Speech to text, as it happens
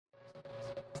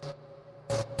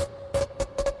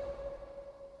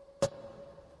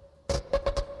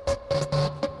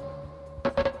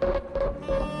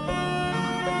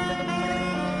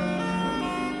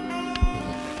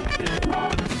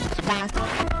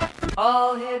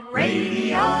All Hit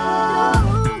Radio.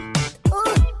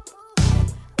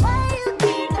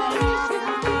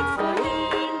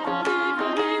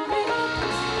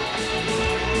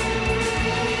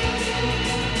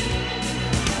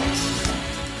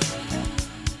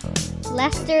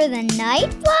 Lester the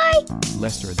Nightfly?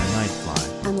 Lester the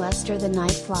Nightfly. I'm Lester the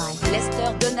Nightfly.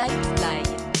 Lester the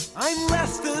Nightfly. I'm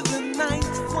Lester the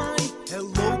Nightfly.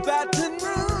 Hello, Baton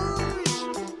Rouge.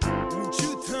 Won't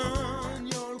you turn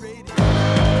your radio?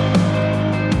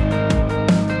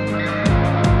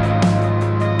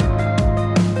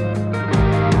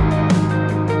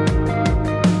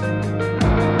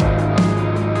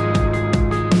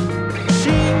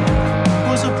 She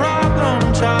was a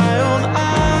problem child.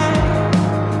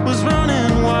 I was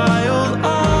running wild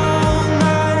all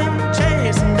night,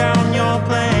 chasing down your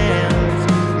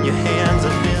plans. Your hands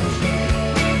have been.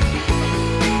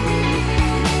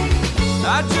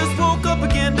 I just woke up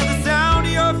again to the sound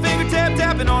of your finger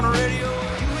tapping on a radio.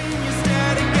 You and your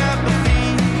static apathy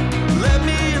left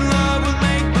me in love with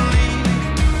make-believe.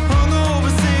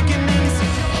 Hungover, sick and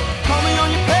insecure. Call me on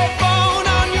your payphone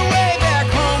on your way back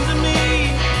home to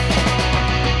me.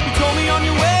 You told me on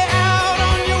your way out,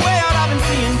 I've been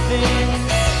seeing things.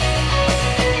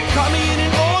 Caught me in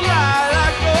an old lie,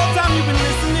 like the whole time you've been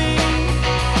listening.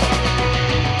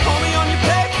 Call me on your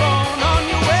payphone on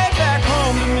your way back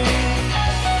home to me.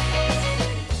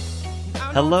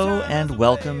 Hello and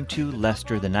welcome to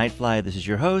Lester the Nightfly. This is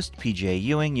your host, PJ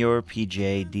Ewing, your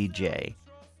PJ DJ.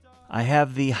 I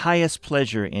have the highest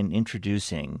pleasure in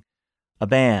introducing a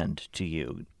band to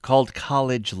you called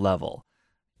College Level.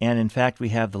 And in fact, we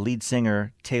have the lead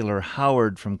singer, Taylor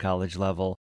Howard from College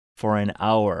Level, for an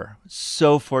hour.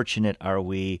 So fortunate are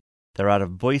we. They're out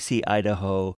of Boise,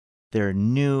 Idaho. They're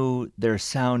new. Their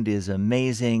sound is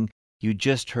amazing. You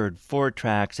just heard 4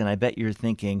 tracks, and I bet you're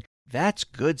thinking, that's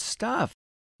good stuff.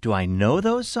 Do I know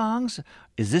those songs?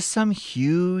 Is this some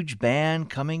huge band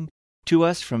coming to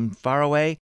us from far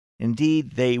away?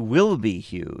 Indeed, they will be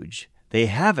huge. They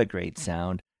have a great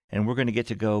sound, and we're going to get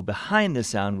to go behind the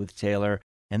sound with Taylor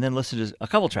and then listen to a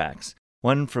couple tracks,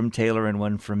 one from Taylor and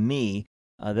one from me,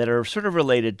 that are sort of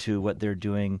related to what they're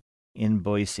doing in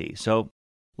Boise. So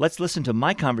let's listen to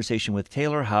my conversation with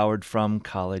Taylor Howard from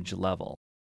College Level.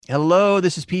 Hello,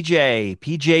 this is PJ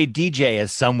DJ,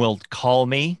 as some will call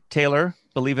me, Taylor,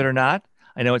 believe it or not.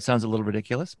 I know it sounds a little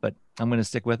ridiculous, but I'm going to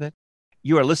stick with it.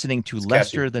 You are listening to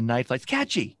Lester the Nightfly.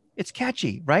 It's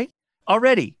catchy, right?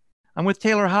 Already. I'm with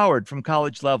Taylor Howard from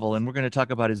College Level, and we're going to talk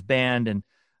about his band and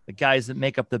the guys that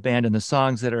make up the band and the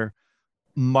songs that are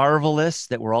marvelous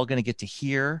that we're all going to get to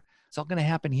hear. It's all going to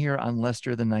happen here on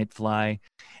Lester the Nightfly.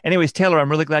 Anyways, Taylor, I'm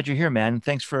really glad you're here, man.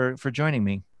 Thanks for joining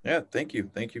me. Yeah, thank you.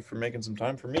 Thank you for making some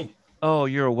time for me. Oh,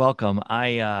 you're welcome. I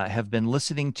have been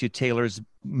listening to Taylor's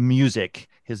music,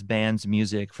 his band's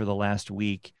music, for the last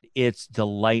week. It's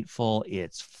delightful.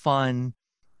 It's fun.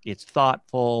 It's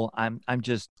thoughtful. I'm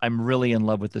really in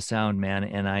love with the sound, man,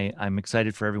 and I'm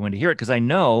excited for everyone to hear it because I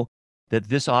know that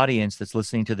this audience that's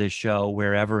listening to this show,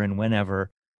 wherever and whenever,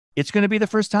 it's going to be the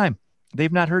first time.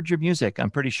 They've not heard your music,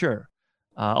 I'm pretty sure.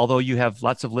 Although you have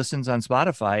lots of listens on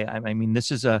Spotify, I mean,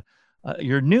 this is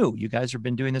you're new. You guys have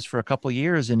been doing this for a couple of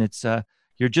years, and it's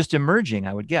you're just emerging,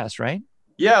 I would guess, right?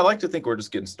 Yeah, I like to think we're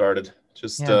just getting started,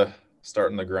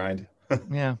 starting the grind.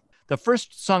 Yeah. The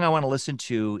first song I want to listen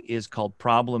to is called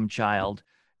Problem Child.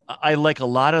 I like a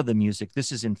lot of the music.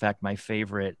 This is, in fact, my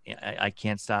favorite. I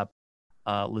can't stop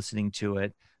listening to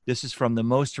it. This is from the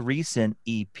most recent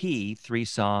EP, 3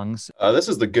 songs. This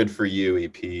is the Good For You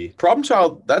EP. Problem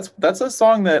Child, that's a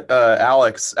song that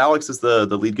Alex is the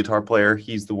lead guitar player.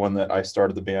 He's the one that I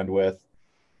started the band with.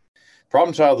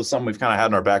 Problem Child is something we've kind of had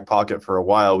in our back pocket for a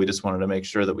while. We just wanted to make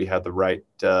sure that we had the right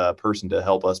person to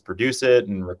help us produce it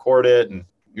and record it. And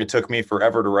it took me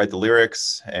forever to write the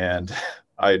lyrics, and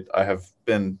I have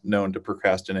been known to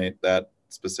procrastinate that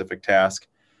specific task.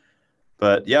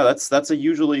 But yeah, that's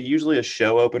usually a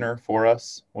show opener for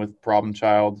us with Problem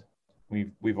Child.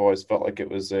 We've always felt like it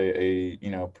was a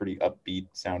pretty upbeat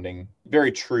sounding,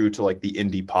 very true to like the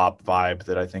indie pop vibe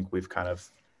that I think we've kind of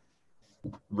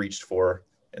reached for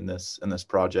in this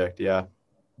project. Yeah.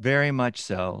 Very much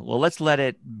so. Well, let's let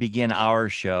it begin our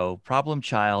show. Problem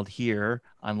Child here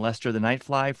on Lester the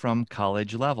Nightfly from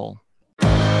College Level.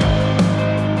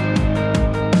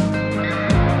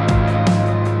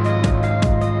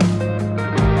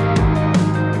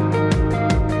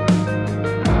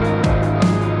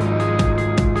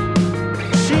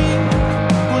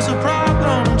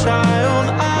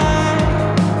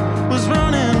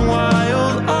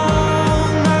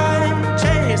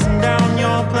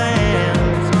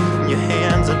 Your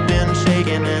hands have been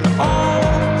shaking and all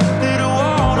that I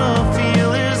wanna feel.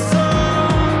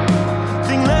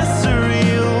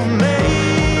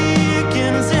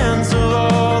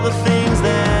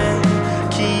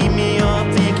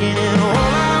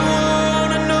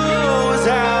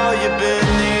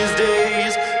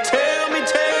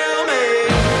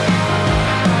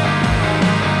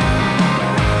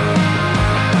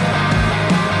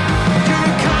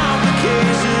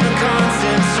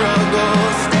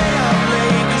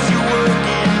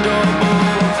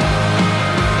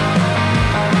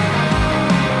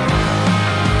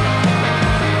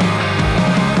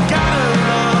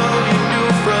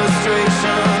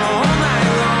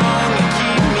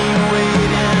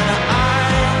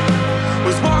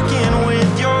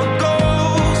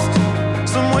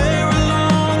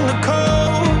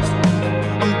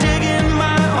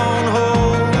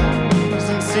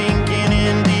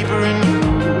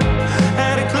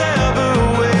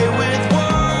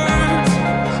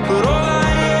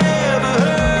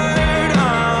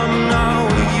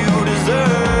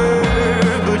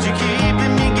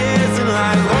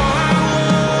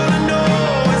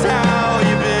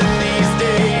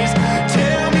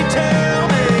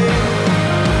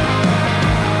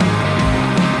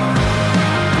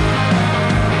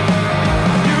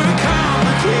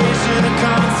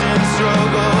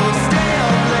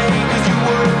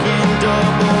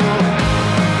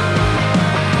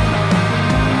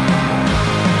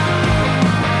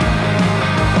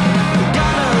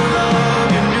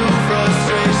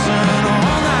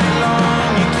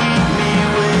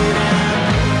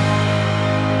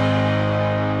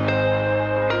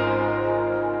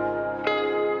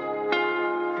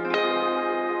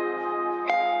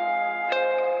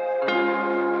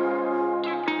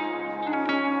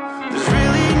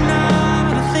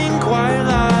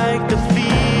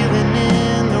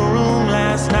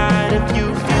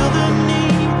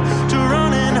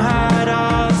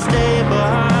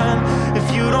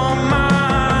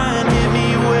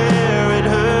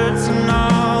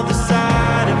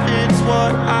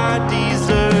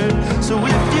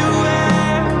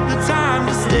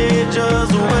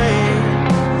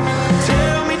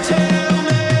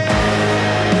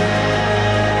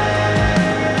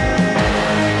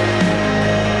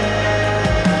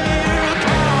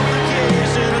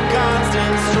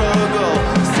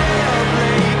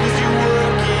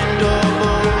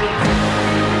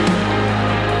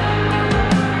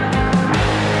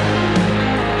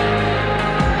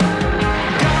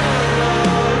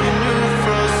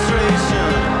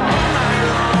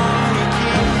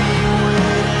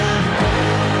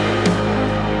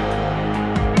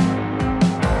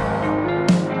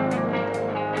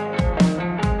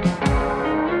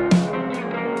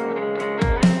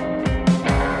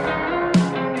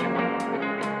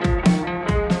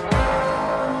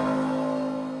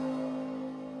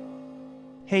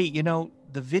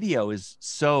 the video is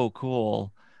so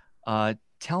cool.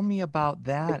 Tell me about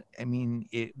that. I mean,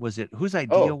 whose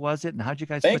idea was it, and how'd you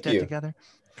guys put that together?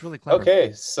 It's really clever.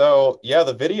 Okay, so yeah,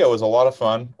 the video was a lot of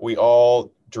fun. We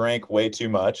all drank way too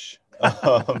much.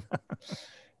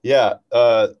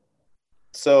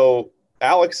 So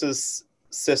Alex's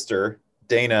sister,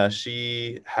 Dana,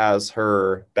 she has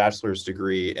her bachelor's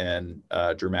degree in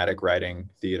dramatic writing,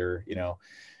 theater,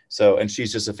 So, and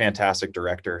she's just a fantastic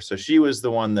director. So she was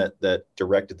the one that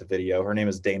directed the video. Her name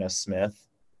is Dana Smith.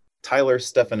 Tyler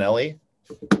Stefanelli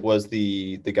was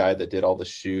the guy that did all the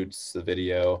shoots, the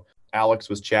video. Alex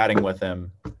was chatting with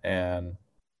him and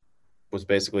was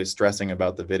basically stressing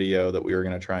about the video that we were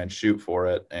going to try and shoot for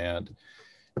it. And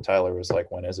Tyler was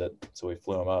like, when is it? So we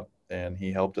flew him up and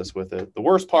he helped us with it. The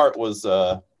worst part was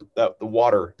that the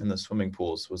water in the swimming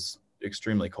pools was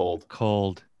extremely cold.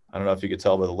 I don't know if you could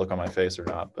tell by the look on my face or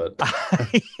not, but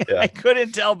I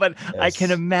couldn't tell, but yes. I can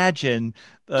imagine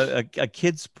a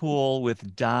kid's pool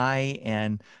with dye,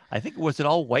 and I think, was it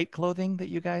all white clothing that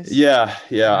you guys? Yeah.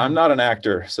 I'm not an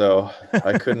actor, so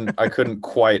I couldn't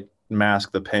quite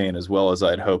mask the pain as well as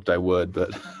I'd hoped I would,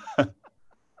 but.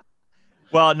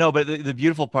 Well, no, but the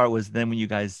beautiful part was then when you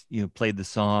guys played the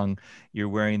song, you're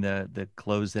wearing the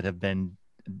clothes that have been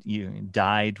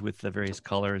dyed with the various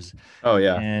colors. Oh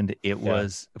yeah, and it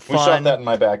was fun. We shot that in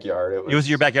my backyard. It was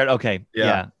your backyard. Okay.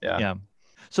 Yeah.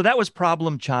 So that was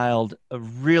Problem Child, a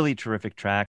really terrific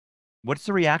track. What's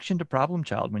the reaction to Problem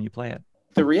Child when you play it?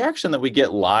 The reaction that we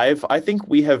get live, I think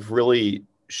we have really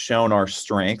shown our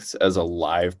strengths as a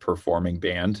live performing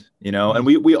band, and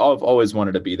we all have always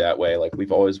wanted to be that way. Like,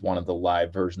 we've always wanted the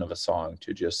live version of a song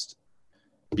to just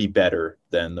be better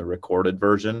than the recorded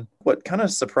version. What kind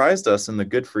of surprised us in the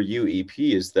Good For You EP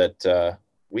is that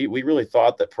we really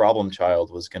thought that Problem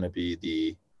Child was going to be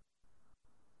the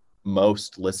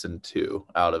most listened to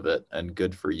out of it, and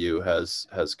Good For You has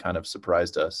kind of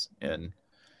surprised us in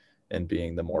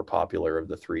being the more popular of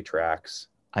the 3 tracks.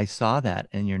 I saw that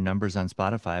in your numbers on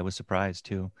Spotify. I was surprised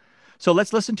too. So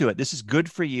let's listen to it. This is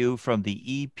Good For You from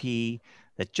the EP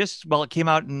that it came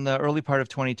out in the early part of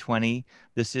 2020.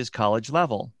 This is College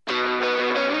Level.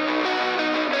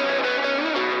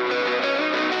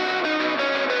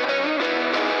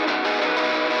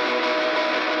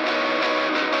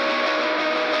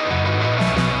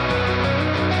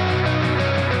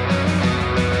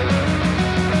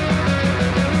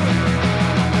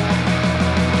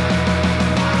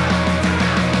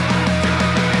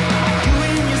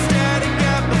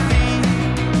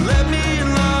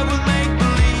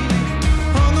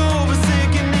 Hungover,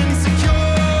 sick and insecure,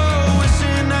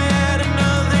 wishing I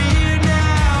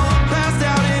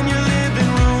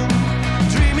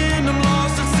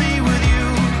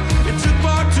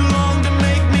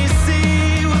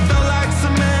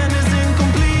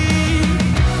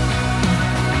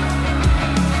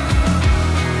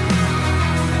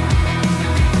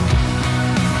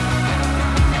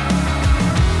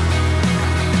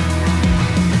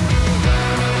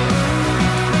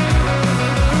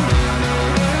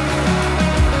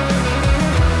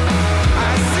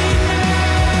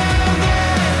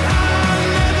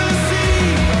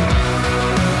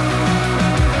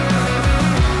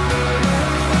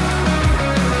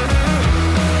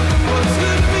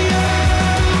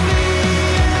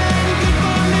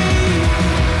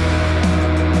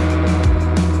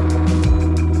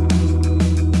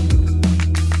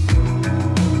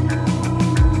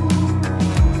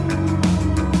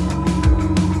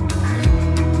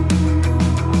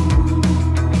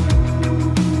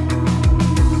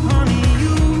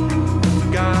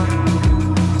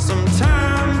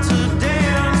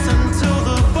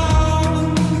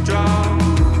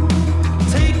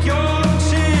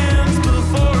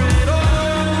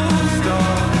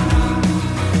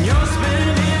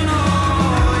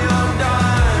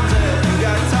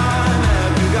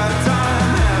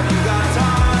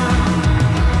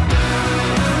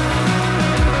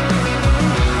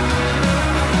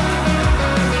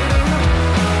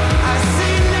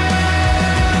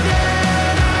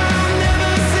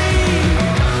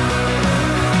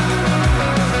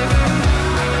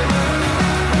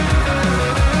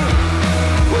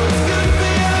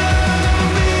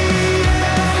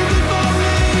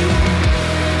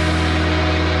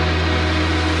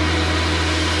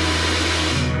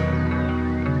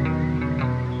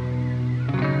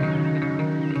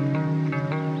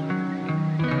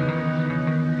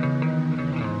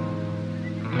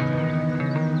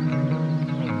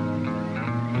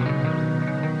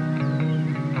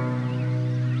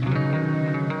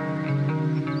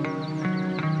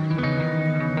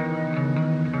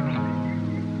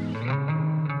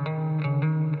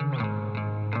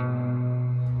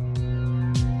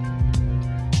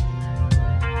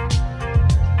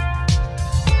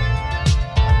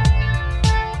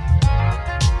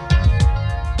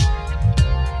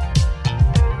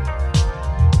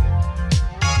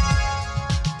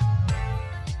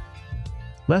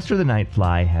Lester the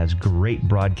Nightfly has great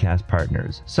broadcast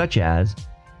partners, such as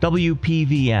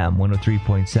WPVM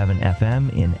 103.7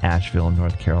 FM in Asheville,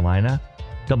 North Carolina,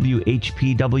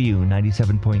 WHPW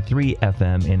 97.3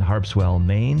 FM in Harpswell,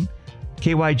 Maine,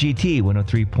 KYGT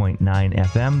 103.9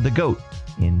 FM, The Goat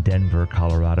in Denver,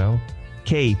 Colorado,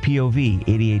 KPOV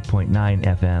 88.9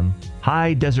 FM,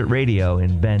 High Desert Radio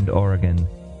in Bend, Oregon,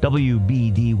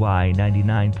 WBDY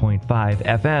 99.5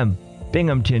 FM,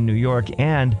 Binghamton, New York,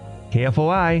 and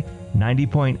KFOI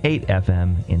 90.8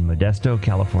 FM in Modesto,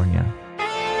 California.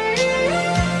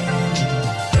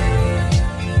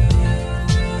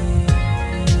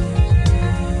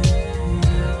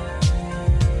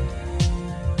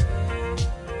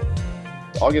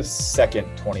 August 2nd,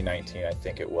 2019, I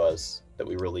think it was, that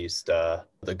we released the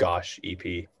Gosh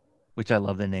EP. Which I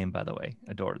love the name, by the way.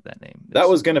 Adored that name. That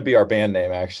was going to be our band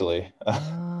name, actually.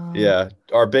 Yeah.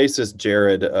 Our bassist,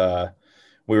 Jared,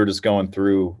 we were just going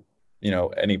through,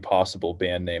 any possible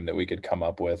band name that we could come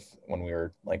up with when we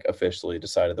were like officially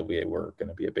decided that we were going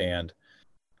to be a band.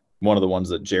 One of the ones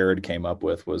that Jared came up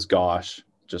with was Gosh,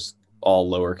 just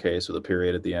all lowercase with a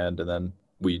period at the end. And then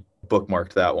we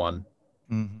bookmarked that one.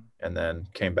 Mm-hmm. And then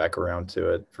came back around to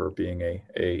it for being a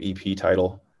EP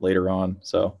title later on.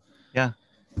 So yeah.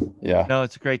 No,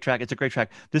 it's a great track.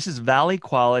 This is Valley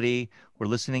Quality. We're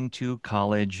listening to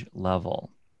College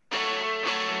Level.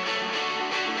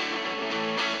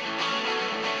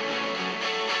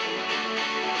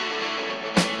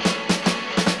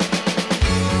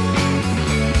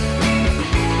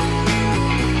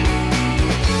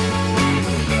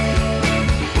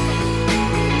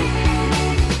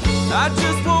 I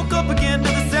just woke up again to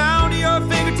the sound of your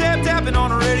finger tapping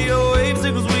on a radio wave.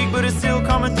 Signal's weak, but it's still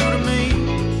coming through to me.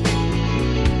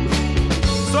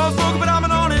 Soft spoken, but I'm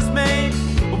an honest man.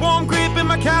 A warm grip in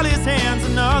my callous hands.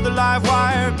 Another live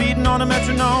wire beating on a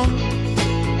metronome.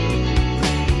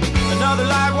 Another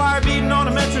live wire beating on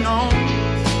a metronome.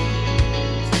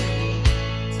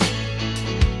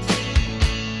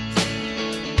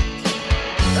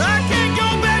 I can't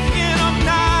go back again. I'm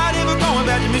not ever going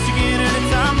back to Michigan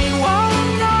anytime. Meanwhile,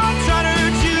 I'm not trying to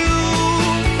hurt you.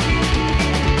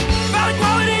 Valley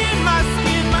quality in my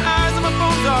skin, my eyes and my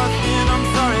bones are thin. I'm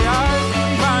sorry, I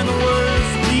couldn't find the words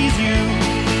to please you.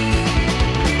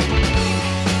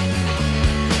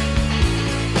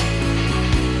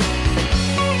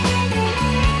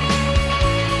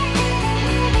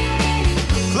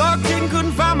 Clock ticking,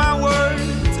 couldn't find my words.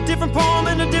 It's a different poem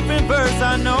and a different verse.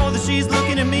 I know that she's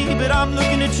looking at me, but I'm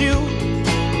looking at you.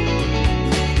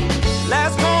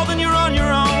 Last call, then you're on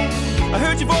your own. I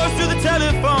heard your voice through the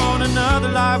telephone. Another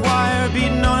live wire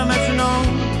beating on a metronome.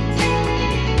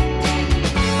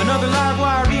 Another live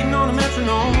wire beating on a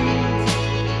metronome.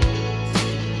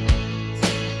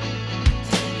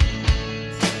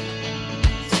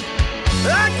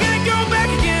 I can't go back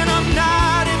again. I'm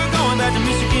not ever going back to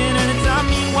Michigan anytime.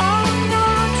 Meanwhile, I'm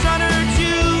not trying to hurt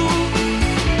you.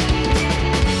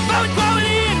 Valley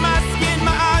quality in my skin,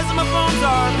 my eyes and my bones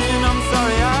are thin. I'm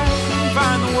sorry, I couldn't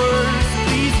find the words to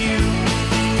please you.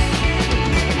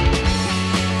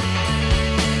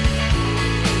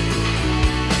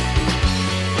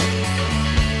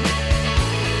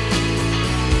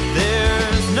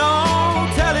 There's no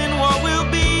telling what will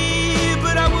be,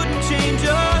 but I wouldn't change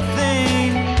a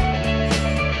thing.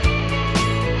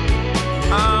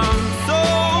 I'm so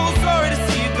sorry to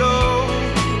see you go,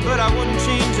 but I wouldn't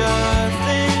change a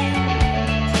thing.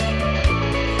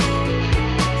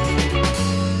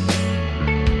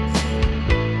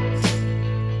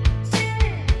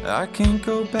 I can't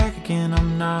go back again.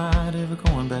 I'm not ever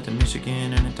going back to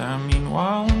Michigan anytime.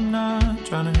 Meanwhile, I'm not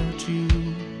trying to hurt you.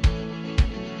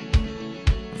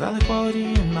 Valley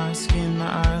quality in my skin, my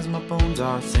eyes, my bones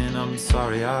are thin. I'm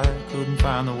sorry, I couldn't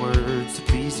find the words to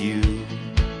please you.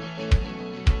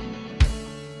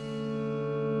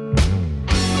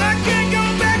 I can't go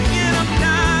back again. I'm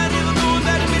not ever going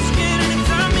back to Michigan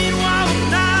anytime. Meanwhile, I'm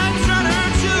not trying to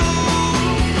hurt you.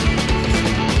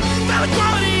 Valley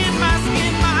quality in my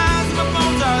skin, my eyes, my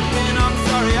bones are thin. I'm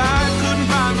sorry, I couldn't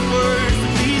find the words to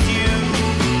please you.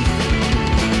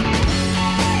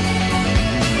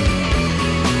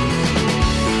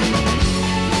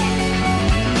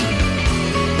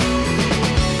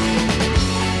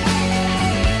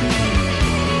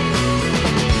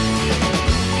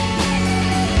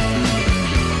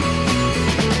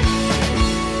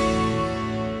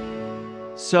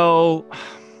 So,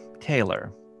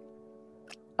 Taylor,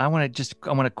 I want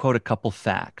to quote a couple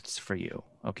facts for you.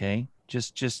 Okay,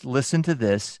 just listen to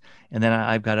this, and then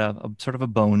I've got a sort of a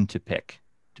bone to pick.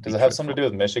 Does it have something to do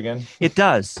with Michigan? It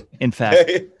does, in fact.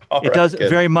 All It right, does good.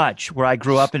 very much where I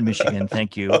grew up in Michigan.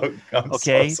 Thank you. Oh, I'm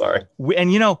Okay. so sorry. And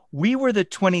we were the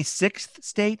 26th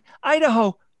state,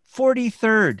 Idaho,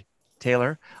 43rd,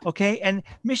 Taylor. Okay. And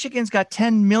Michigan's got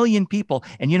 10 million people.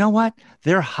 And you know what?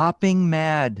 They're hopping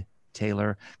mad,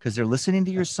 Taylor, because they're listening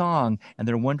to your song and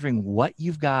they're wondering what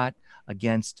you've got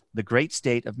against the great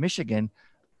state of Michigan.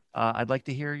 I'd like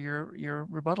to hear your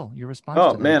rebuttal, your response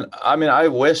Oh to that. man, I mean, I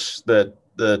wish that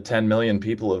the 10 million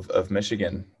people of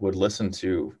Michigan would listen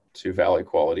to Valley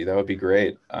Quality. That would be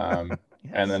great. Yes.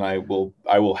 And then I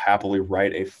will happily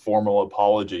write a formal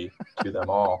apology to them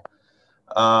all.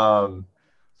 So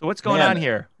what's going on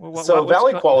here? What's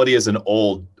Valley Quality is an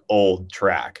old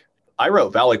track. I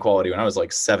wrote Valley Quality when I was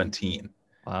like 17.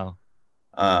 Wow.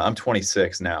 I'm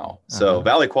 26 now. So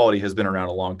Valley Quality has been around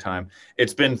a long time.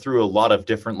 It's been through a lot of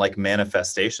different like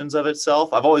manifestations of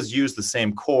itself. I've always used the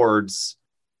same chords,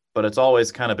 but it's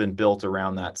always kind of been built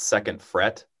around that second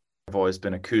fret. I've always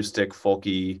been acoustic,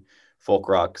 folky, folk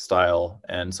rock style.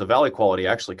 And so Valley Quality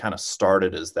actually kind of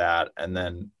started as that. And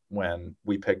then when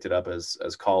we picked it up as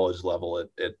college level,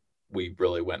 we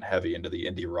really went heavy into the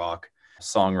indie rock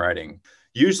songwriting.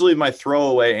 Usually my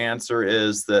throwaway answer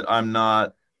is that I'm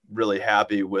not really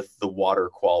happy with the water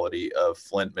quality of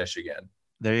Flint, Michigan.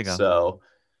 There you go. So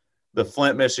the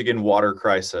Flint, Michigan water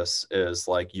crisis is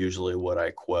like usually what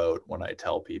I quote when I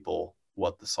tell people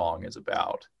what the song is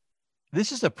about.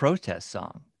 This is a protest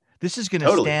song. This is going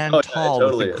to stand tall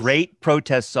totally with the great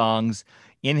protest songs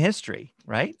in history,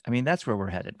 right? I mean, that's where we're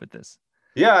headed with this.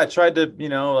 Yeah, I tried to,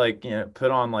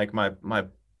 put on like my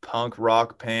punk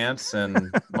rock pants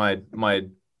and my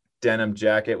denim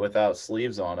jacket without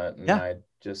sleeves on it, and I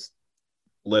just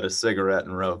lit a cigarette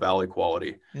and wrote Valley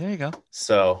Quality. There you go.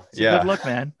 So it's a good look,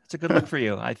 man. It's a good look for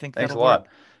you. I think thanks a that'll lot. Work.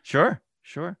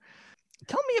 Sure.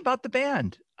 Tell me about the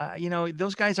band.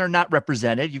 Those guys are not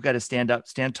represented. You've got to stand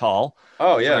tall.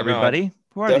 Oh yeah, everybody. No,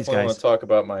 who are these guys? Definitely want to talk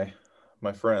about my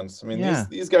friends. I mean,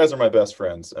 these guys are my best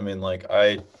friends. I mean,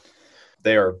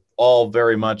 they are all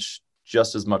very much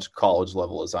just as much college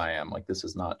level as I am. Like, this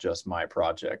is not just my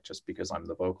project just because I'm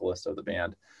the vocalist of the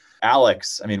band.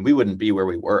 Alex, I mean, we wouldn't be where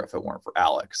we were if it weren't for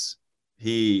Alex.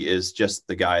 He is just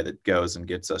the guy that goes and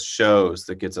gets us shows,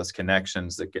 that gets us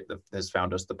connections, has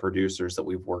found us the producers that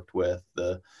we've worked with.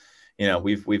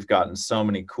 We've gotten so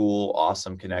many cool,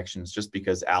 awesome connections just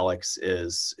because Alex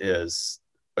is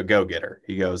a go-getter.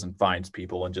 He goes and finds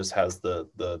people and just has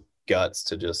the guts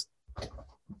to just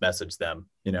message them,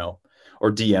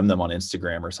 or DM them on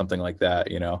Instagram or something like that.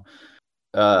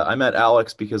 I met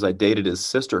Alex because I dated his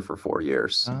sister for 4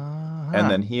 years. And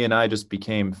then he and I just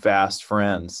became fast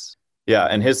friends. Yeah.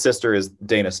 And his sister is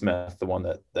Dana Smith, the one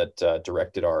that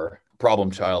directed our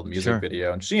Problem Child music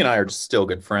video. And she and I are just still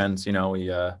good friends.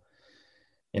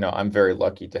 I'm very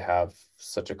lucky to have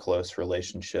such a close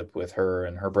relationship with her,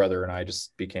 and her brother and I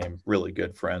just became really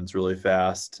good friends really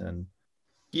fast. And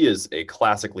he is a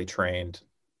classically trained,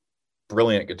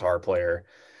 brilliant guitar player.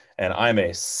 And I'm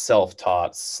a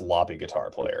self-taught, sloppy guitar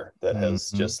player that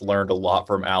has just learned a lot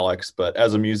from Alex. But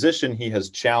as a musician, he has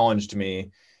challenged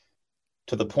me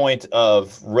to the point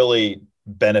of really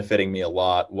benefiting me a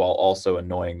lot while also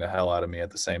annoying the hell out of me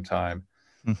at the same time.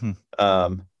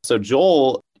 So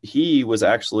Joel, he was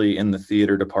actually in the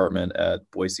theater department at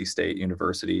Boise State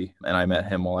University, and I met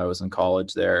him while I was in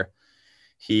college there.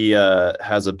 He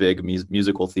has a big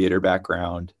musical theater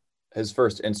background. His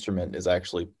first instrument is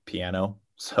actually piano.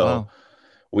 So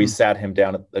we sat him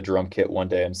down at the drum kit one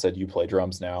day and said, "You play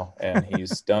drums now." And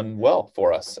he's done well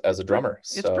for us as a drummer.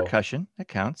 It's percussion. It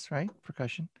counts, right?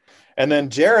 Percussion. And then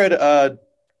Jared, Alex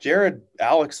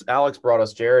brought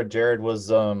us Jared. Jared was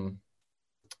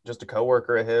just a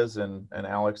coworker of his, and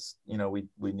Alex,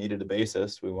 we needed a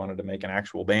bassist. We wanted to make an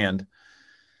actual band.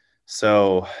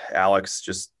 So Alex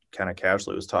just kind of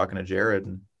casually was talking to Jared,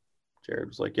 and Jared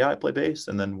was like, "Yeah, I play bass."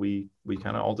 And then we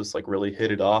kind of all just like really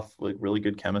hit it off, like really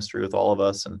good chemistry with all of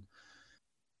us. And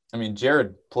I mean,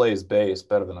 Jared plays bass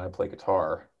better than I play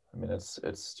guitar. I mean, it's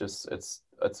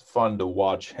fun to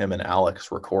watch him and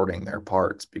Alex recording their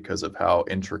parts because of how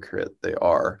intricate they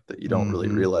are, that you don't really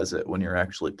realize it when you're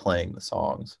actually playing the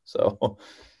songs. So,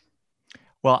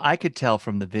 well, I could tell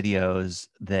from the videos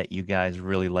that you guys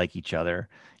really like each other.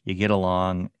 You get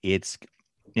along. It's,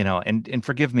 and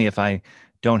forgive me if I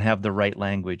don't have the right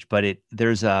language, but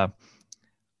there's an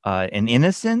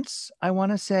innocence, I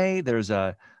want to say. There's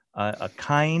a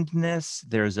kindness,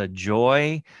 there's a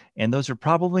joy, and those are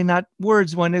probably not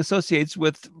words one associates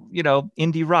with,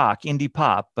 indie rock, indie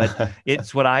pop, but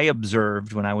it's what I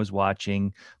observed when I was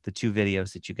watching the two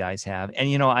videos that you guys have.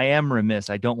 And, I am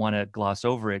remiss. I don't want to gloss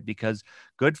over it because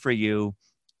Good For You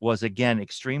was, again,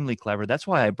 extremely clever. That's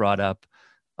why I brought up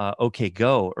OK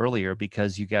Go earlier,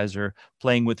 because you guys are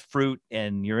playing with fruit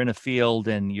and you're in a field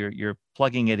and you're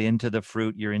plugging it into the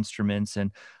fruit, your instruments.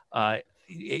 And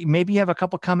maybe you have a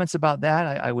couple comments about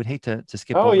that. I would hate to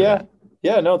skip over that.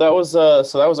 Yeah, no, that was so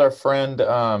that was our friend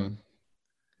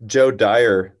Joe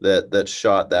Dyer that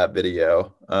shot that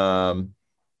video.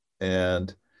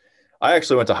 And I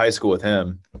actually went to high school with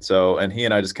him. So, and he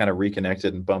and I just kind of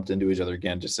reconnected and bumped into each other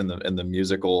again, just in the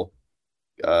musical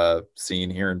scene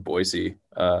here in Boise.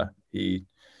 He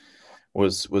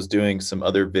was doing some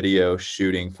other video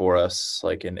shooting for us,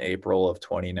 like in April of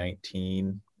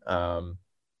 2019,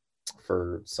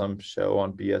 for some show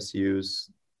on BSU's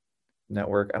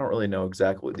network. I don't really know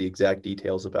exactly the exact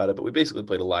details about it, but we basically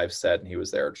played a live set and he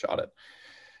was there and shot it.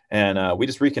 And we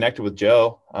just reconnected with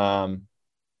Joe.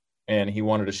 And he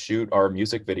wanted to shoot a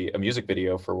music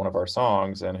video for one of our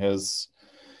songs. And his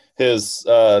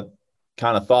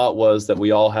kind of thought was that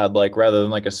we all had, like, rather than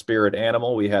like a spirit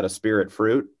animal, we had a spirit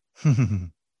fruit.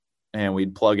 And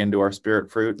we'd plug into our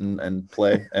spirit fruit and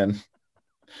play. And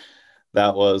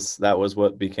that was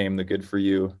what became the Good For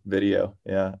You video.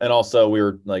 Yeah. And also we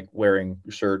were like wearing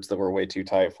shirts that were way too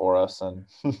tight for us. And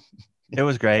it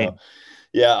was great.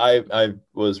 Yeah. I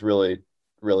was really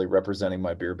representing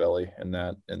my beer belly in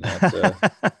that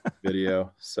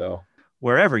video. So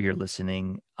wherever you're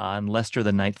listening, on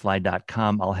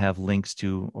LesterTheNightfly.com, I'll have links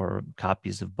to or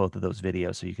copies of both of those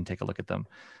videos so you can take a look at them.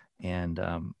 And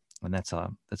that's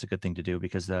a good thing to do,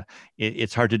 because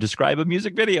it's hard to describe a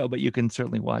music video, but you can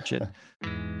certainly watch it.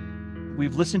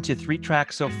 We've listened to 3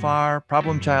 tracks so far: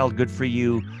 Problem Child, Good For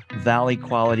You, Valley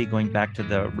Quality, going back to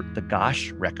the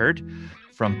Gosh record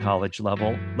from College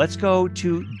Level. Let's go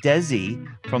to Desi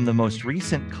from the most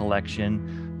recent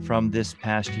collection from this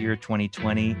past year,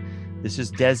 2020. This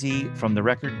is Desi from the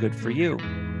record Good For You.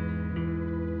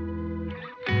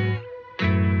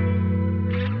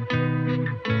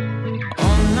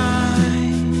 All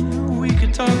night, we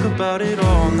could talk about it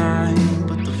all night,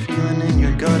 but the feeling in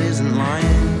your gut isn't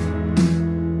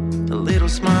lying. The little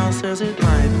smile says it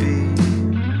might be.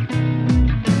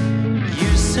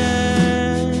 You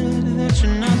said that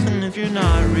you're nothing if you're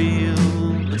not real,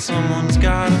 but someone's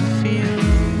gotta feel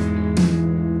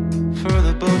for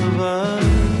the both of us.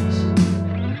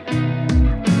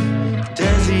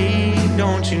 Desi,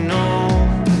 don't you know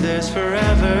there's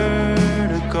forever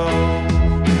to go,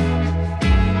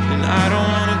 and I don't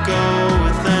wanna go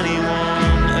with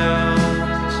anyone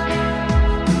else.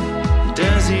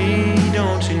 Desi,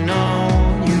 don't you know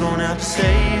you don't have to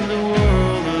save the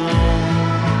world alone.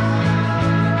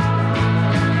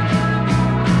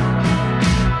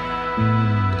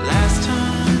 Last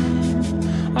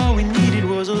time, all we needed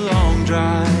was a long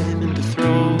drive and to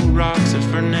throw rocks at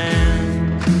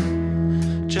Fernand,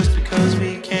 just because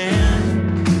we can.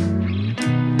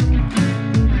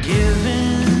 Give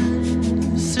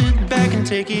in, sit back and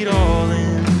take it all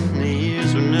in. The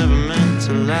years were never meant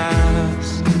to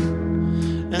last,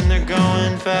 and they're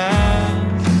going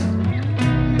fast.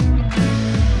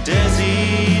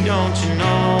 Desi, don't you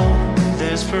know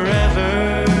there's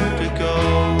forever to go,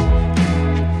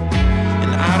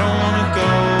 and I don't wanna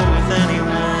go with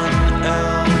anyone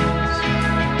else.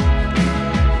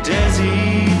 Desi,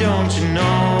 don't you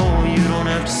know you don't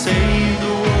have to save the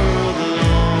world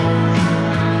alone.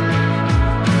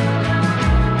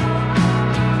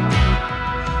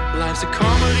 Life's a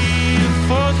comedy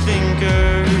for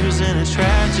thinkers and a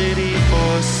tragedy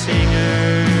for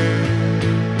singers.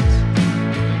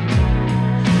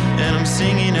 And I'm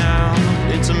singing out,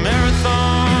 it's a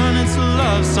marathon, it's a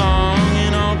love song,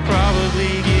 and I'll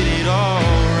probably get it all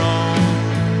wrong,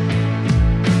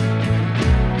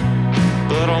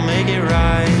 but I'll make it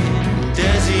right.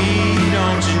 Desi,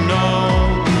 don't you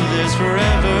know there's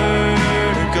forever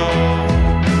to go,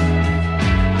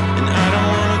 and I don't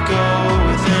wanna go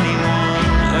with anyone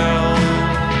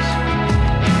else.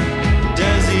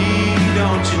 Desi,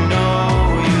 don't you know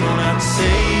you don't have to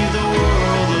save the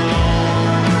world alone.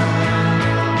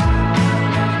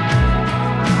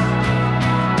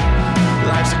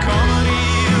 Life's a comedy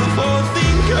for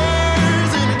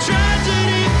thinkers and a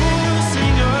tragedy for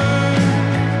singers.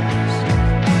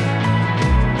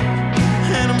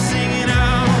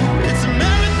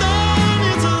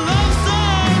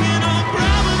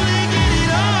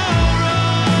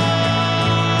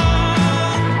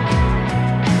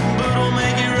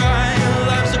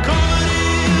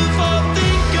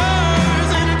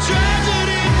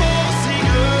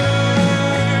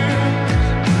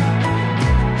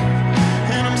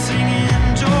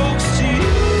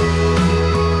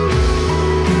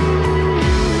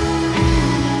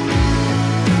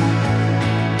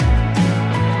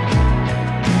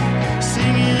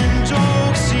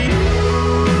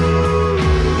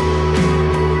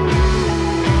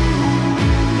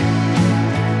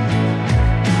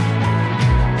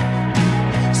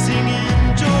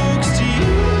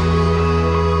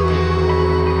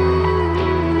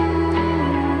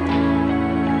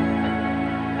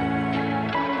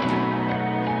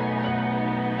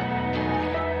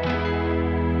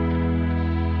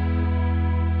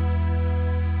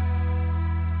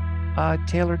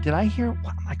 Taylor, did I hear?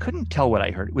 I couldn't tell what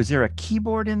I heard. Was there a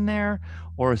keyboard in there,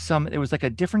 or it was like a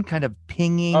different kind of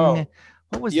pinging? Oh,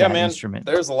 What was yeah, that man. instrument?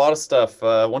 There's a lot of stuff.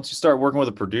 Once you start working with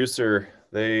a producer,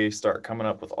 they start coming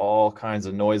up with all kinds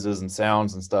of noises and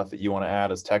sounds and stuff that you want to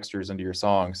add as textures into your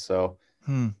songs. So,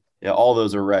 yeah, all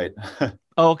those are right.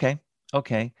 Oh, okay.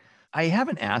 Okay. I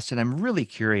haven't asked, and I'm really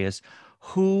curious,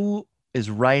 who is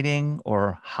writing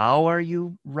or how are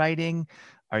you writing?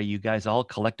 Are you guys all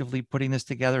collectively putting this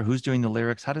together? Who's doing the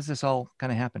lyrics? How does this all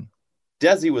kind of happen?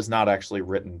 Desi was not actually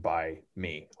written by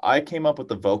me. I came up with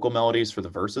the vocal melodies for the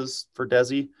verses for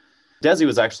Desi. Desi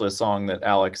was actually a song that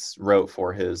Alex wrote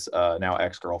for his now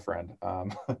ex-girlfriend.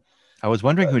 I was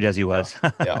wondering who Desi was.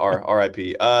 Yeah,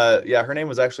 R.I.P. Yeah, her name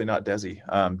was actually not Desi.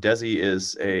 Desi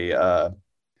is a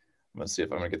let's see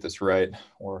if I'm gonna get this right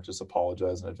or just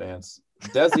apologize in advance.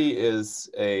 Desi is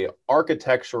a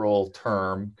architectural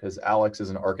term because Alex is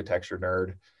an architecture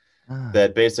nerd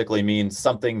that basically means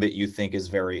something that you think is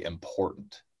very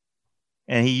important.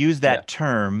 And he used that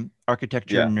term,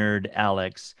 architecture nerd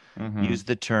Alex, used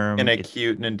the term in a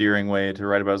cute and endearing way to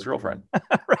write about his girlfriend.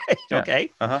 Right. Yeah.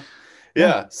 Okay.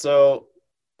 Yeah. So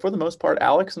for the most part,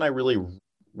 Alex and I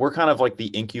we're kind of like the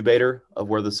incubator of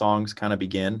where the songs kind of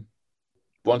begin.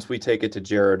 Once we take it to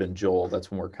Jared and Joel,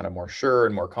 that's when we're kind of more sure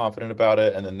and more confident about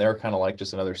it. And then they're kind of like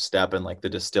just another step in like the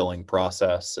distilling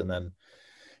process. And then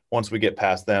once we get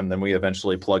past them, then we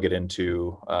eventually plug it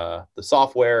into the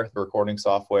software, the recording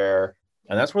software.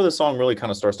 And that's where the song really kind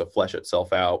of starts to flesh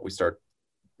itself out. We start,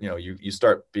 you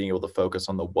start being able to focus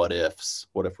on the what ifs.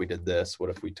 What if we did this? What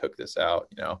if we took this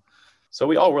out? So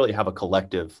we all really have a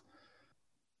collective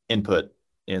input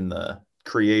in the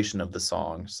creation of the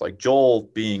songs. Like Joel,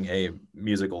 being a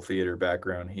musical theater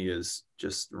background, he is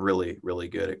just really, really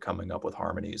good at coming up with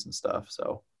harmonies and stuff.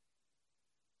 So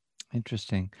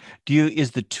interesting.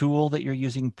 Is the tool that you're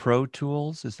using Pro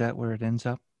Tools? Is that where it ends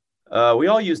up? We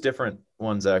all use different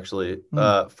ones actually.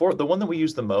 For the one that we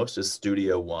use the most is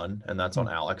Studio One, and that's on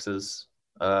Alex's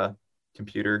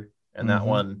computer. And that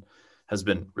one has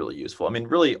been really useful. I mean,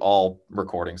 really all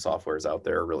recording softwares out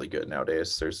there are really good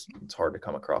nowadays. It's hard to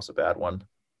come across a bad one.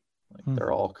 Like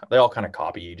they all kind of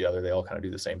copy each other. They all kind of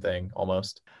do the same thing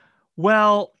almost.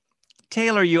 Well,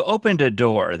 Taylor, you opened a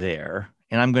door there,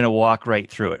 and I'm going to walk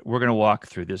right through it. We're going to walk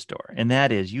through this door. And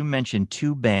that is, you mentioned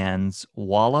two bands,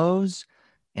 Wallows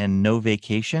and No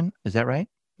Vacation. Is that right?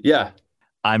 Yeah.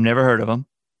 I've never heard of them,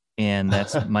 and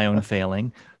that's my own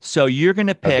failing. So you're going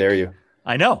to pick. How dare you?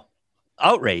 I know.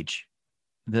 Outrage.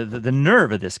 The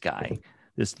nerve of this guy,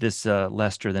 this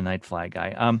Lester the Nightfly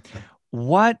guy.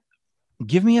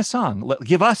 Give me a song.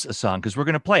 Give us a song because we're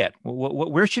going to play it.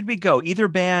 Where should we go? Either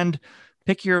band,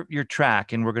 pick your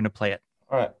track, and we're going to play it.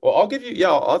 All right. Well, I'll give you.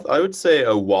 I would say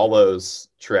a Wallows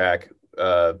track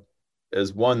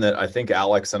is one that I think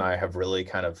Alex and I have really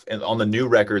kind of on the new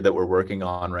record that we're working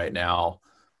on right now.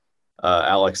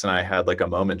 Alex and I had like a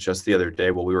moment just the other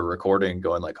day while we were recording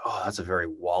going like, oh, that's a very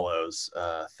Wallows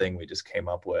thing we just came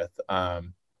up with.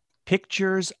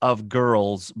 Pictures of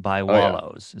Girls by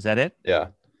Wallows. Yeah. Is that it? Yeah.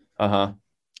 Uh-huh.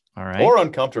 All right. Or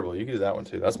Uncomfortable. You can do that one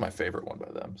too. That's my favorite one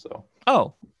by them. So.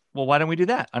 Oh, well, why don't we do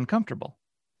that? Uncomfortable.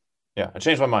 Yeah. I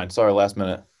changed my mind. Sorry. Last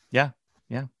minute. Yeah.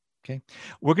 Okay.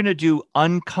 We're going to do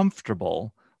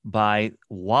Uncomfortable by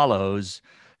Wallows.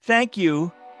 Thank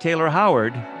you, Taylor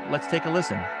Howard. Let's take a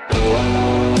listen.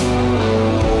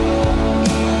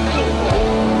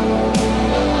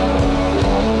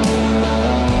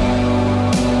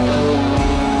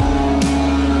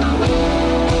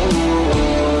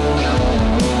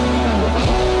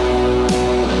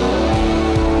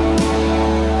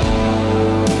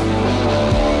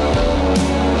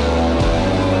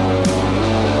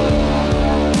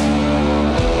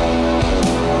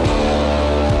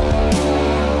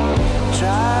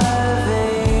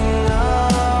 Driving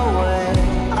away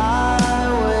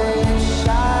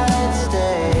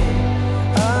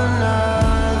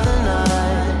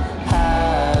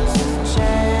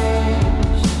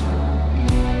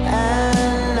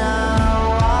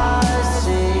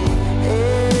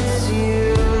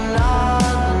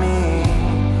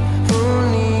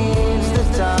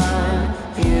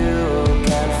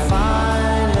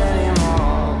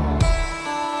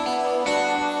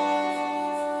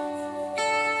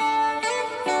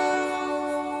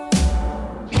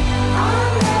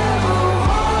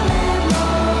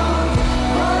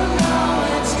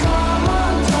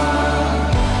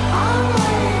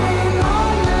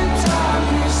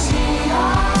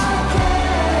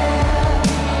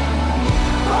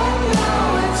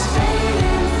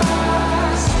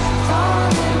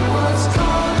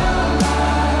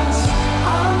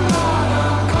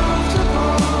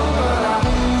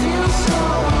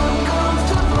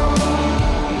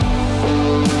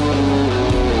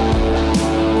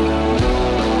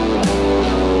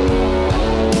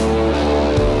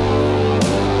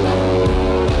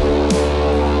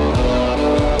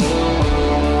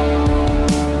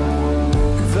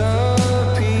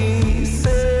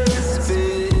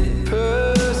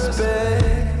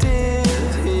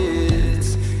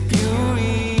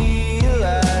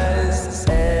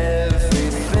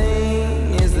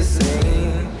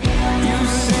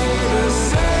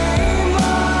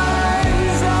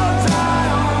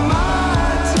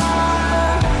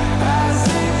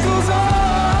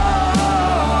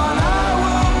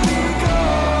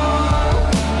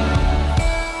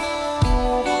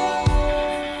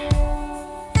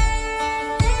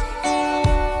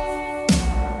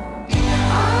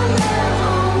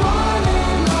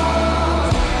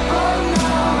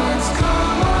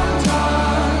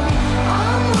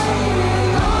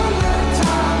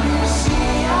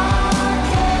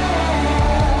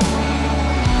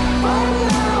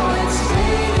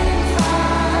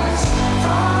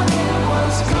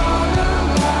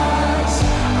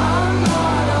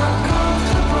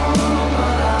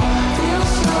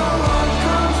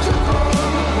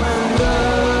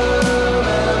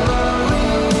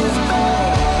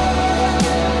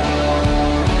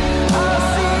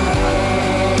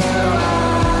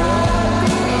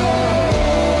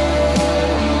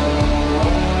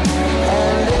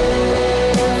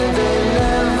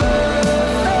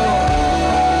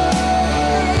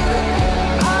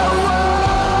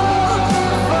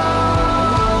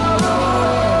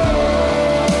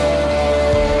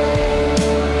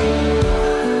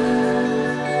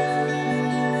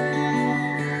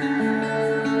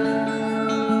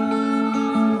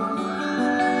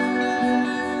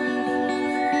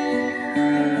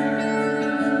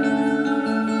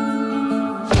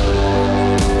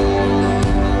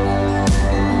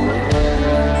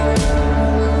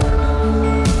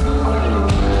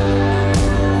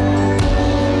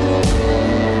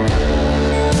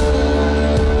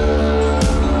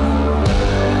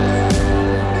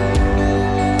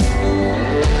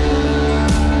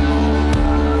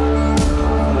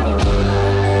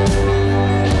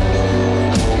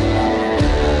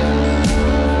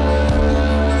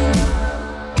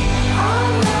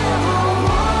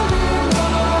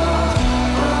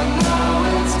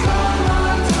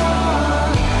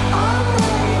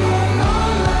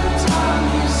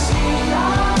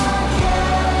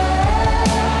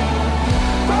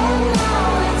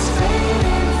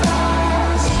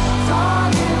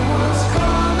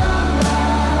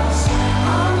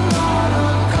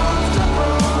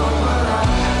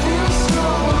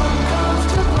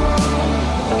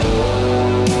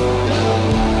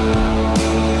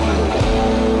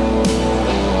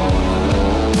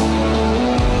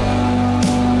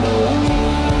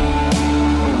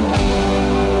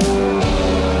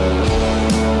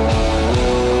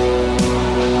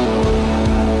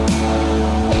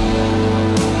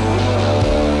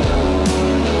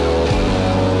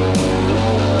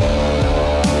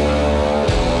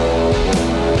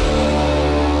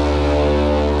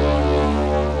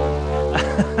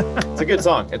good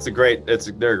song.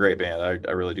 They're a great band.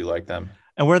 I really do like them.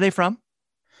 And where are they from?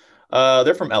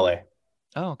 They're from LA.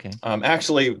 Oh, okay.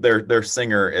 Actually, their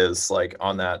singer is like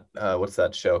on that what's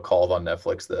that show called on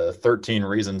Netflix, the 13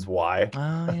 Reasons Why.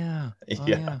 Oh yeah. Oh,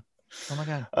 yeah. Oh my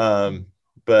God.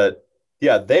 But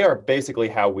yeah, they are basically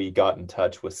how we got in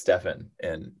touch with Stefan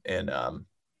in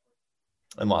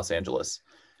Los Angeles.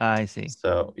 I see.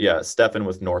 So yeah, Stefan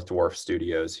with North Dwarf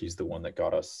Studios. He's the one that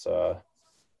got us.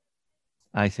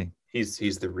 I see.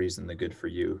 He's the reason the Good For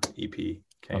You EP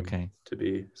came to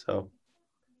be. So.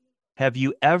 Have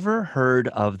you ever heard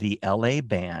of the LA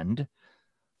band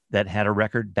that had a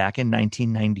record back in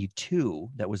 1992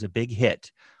 that was a big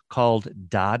hit called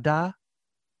Dada?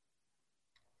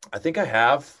 I think I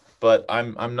have, but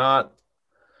I'm not.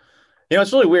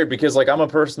 It's really weird because like I'm a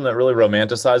person that really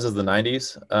romanticizes the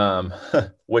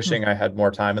 90s, wishing I had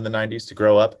more time in the 90s to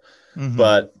grow up. Mm-hmm.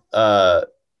 But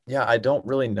yeah, I don't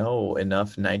really know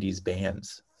enough 90s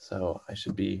bands, so I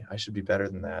should be better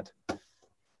than that.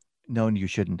 No, you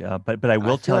shouldn't. But I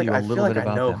will tell you a little bit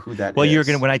about them. Who that well,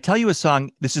 is. When I tell you a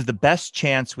song, this is the best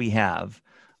chance we have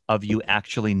of you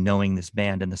actually knowing this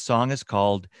band. And the song is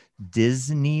called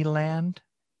Disneyland.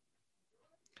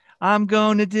 I'm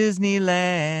going to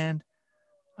Disneyland.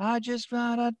 I just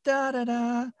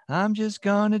da-da-da. I'm just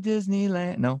going to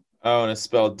Disneyland. No. Oh, and it's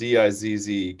spelled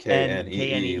Dizzknee.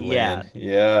 Yeah.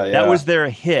 Yeah. That was their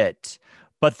hit.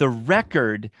 But the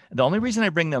record, the only reason I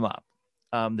bring them up,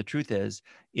 the truth is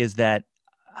that,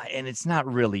 and it's not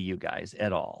really you guys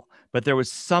at all, but there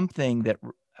was something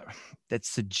that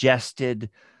suggested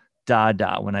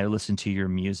Dada when I listened to your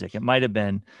music. It might have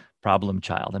been Problem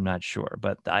Child, I'm not sure,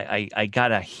 but I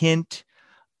got a hint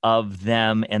of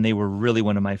them, and they were really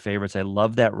one of my favorites. I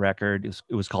love that record.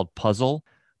 It was called Puzzle.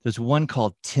 There's one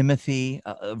called Timothy,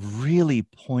 a really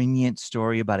poignant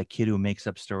story about a kid who makes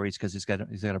up stories because he's got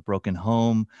a broken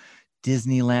home.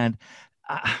 Disneyland.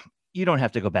 You don't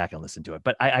have to go back and listen to it,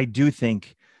 but I do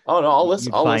think I'll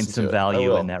listen. I'll find listen some to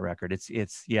value in that record. It's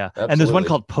yeah. Absolutely. And there's one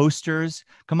called Posters.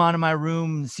 Come on in my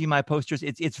room, see my posters.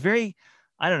 It's very,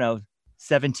 I don't know,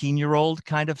 17-year-old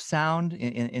kind of sound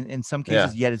in some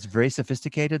cases, yet it's very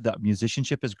sophisticated. The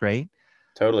musicianship is great.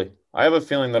 Totally. I have a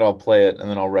feeling that I'll play it and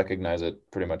then I'll recognize it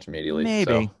pretty much immediately.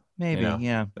 Maybe,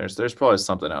 yeah. There's probably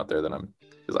something out there that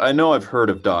because I know I've heard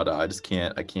of Dada. I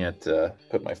can't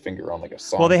put my finger on like a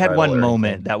song. Well, they had one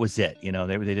moment. Anything. That was it.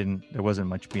 there wasn't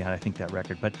much behind, I think, that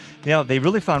record, but they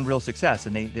really found real success,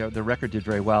 and the record did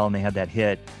very well, and they had that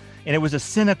hit, and it was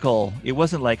it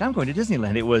wasn't like I'm going to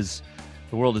Disneyland. It was,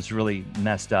 the world is really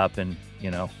messed up, and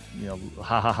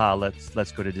ha,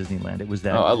 let's go to Disneyland. It was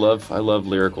that. Oh, I love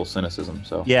lyrical cynicism.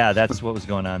 So yeah, that's what was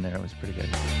going on there. It was pretty good.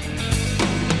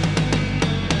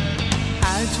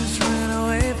 I just ran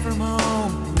away from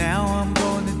home. Now I'm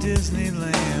going to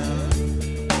Disneyland.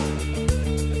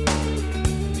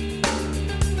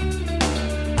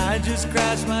 I just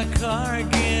crashed my car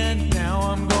again. Now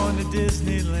I'm going to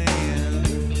Disneyland.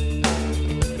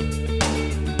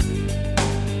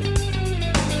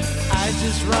 I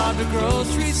just robbed a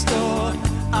grocery store.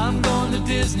 I'm going to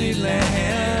Disneyland.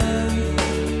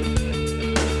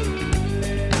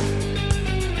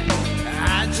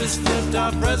 I just flipped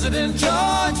off President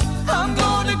George. I'm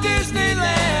going to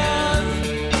Disneyland.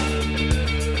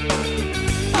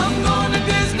 I'm going to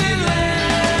Disneyland.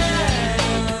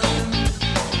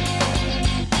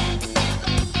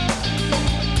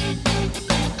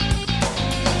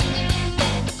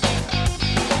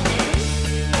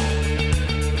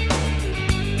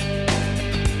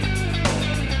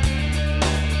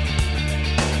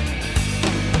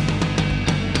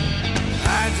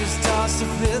 I just tossed a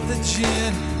fifth of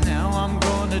gin. Now I'm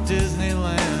going to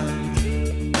Disneyland.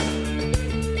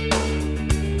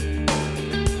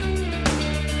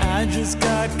 I just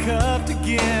got cuffed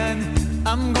again.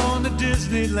 I'm going to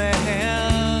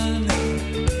Disneyland.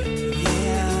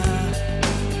 Yeah.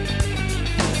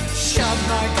 Shot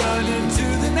my gun into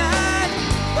the night.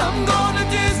 I'm going to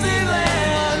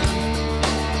Disneyland.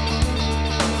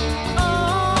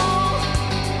 Oh,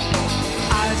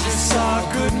 I just saw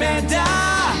a good man die.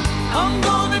 I'm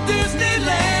going to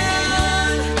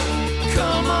Disneyland.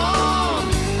 Come on,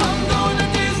 I'm going to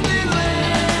Disneyland.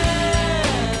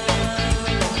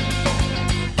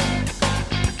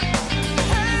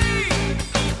 Hey.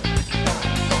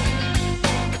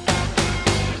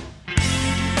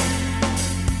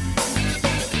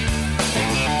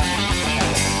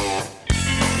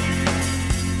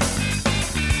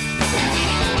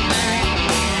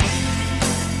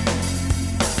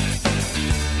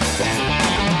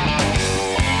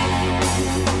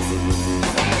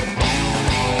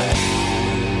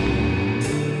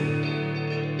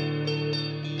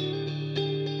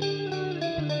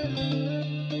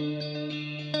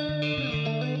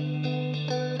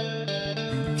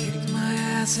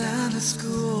 nights out of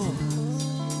school,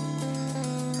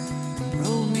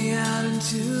 rolled me out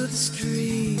into the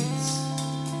streets,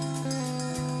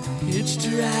 hitched a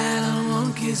ride on a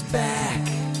monkey's back,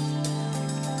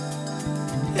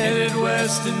 headed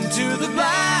west into the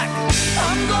black.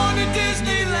 I'm going to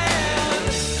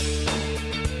Disneyland.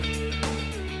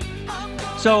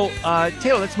 So,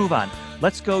 Taylor, let's move on.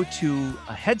 Let's go to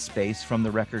a Headspace from the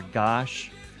record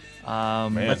Gosh.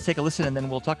 Let's take a listen and then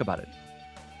we'll talk about it.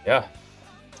 Yeah.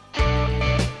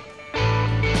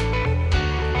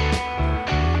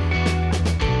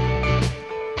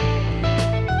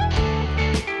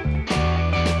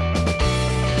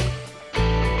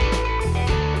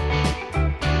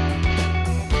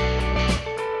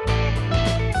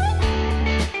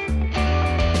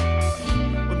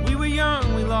 When we were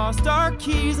young, we lost our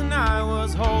keys, and I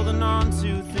was holding on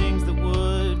to things that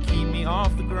would keep me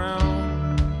off the ground.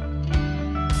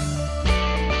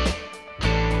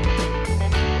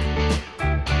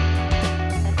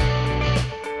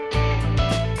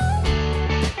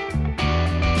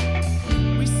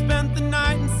 We spent the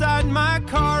night inside my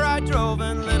car. I drove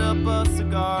and lit up a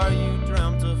cigar. You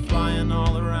dreamt of flying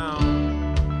all around.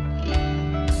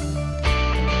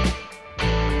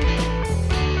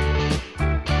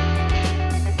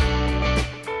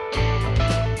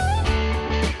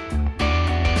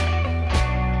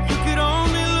 You could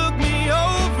only look me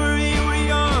over. You were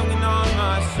young, and on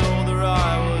my shoulder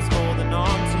I was holding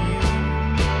on to you.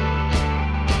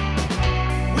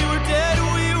 We were dead,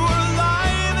 we were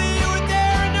alive, and you were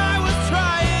there, and I was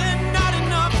trying, not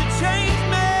enough to change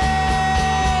me.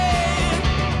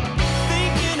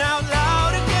 Thinking out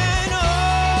loud again, oh,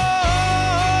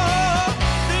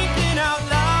 thinking out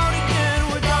loud again.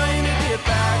 We're trying to get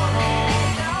back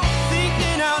home.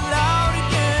 Thinking out loud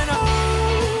again, oh,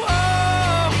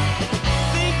 oh,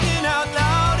 thinking out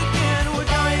loud again. We're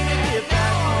trying to get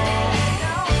back home.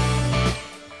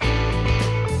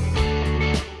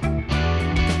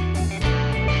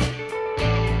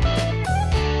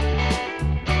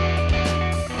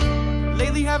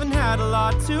 Lately haven't had a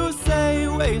lot to say,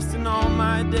 wasting all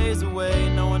my days away,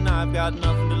 knowing I've got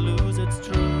nothing to lose, it's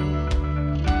true.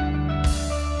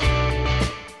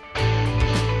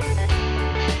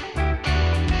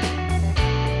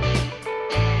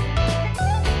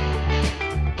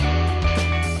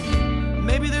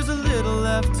 Maybe there's a little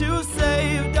left to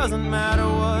say. It doesn't matter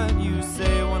what you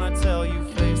say when I tell you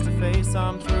face to face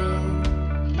I'm through.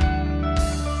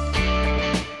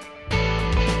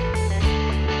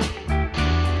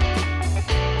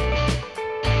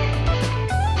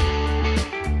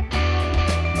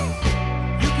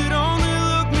 You could only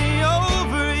look me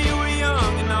over. You were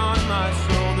young, and on my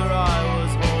shoulder I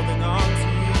was holding on to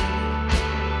you.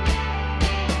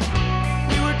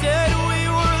 We were dead, we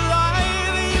were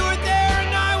alive, and you were there,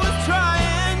 and I was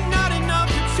trying, not enough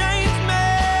to change me.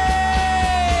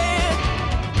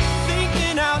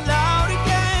 Thinking out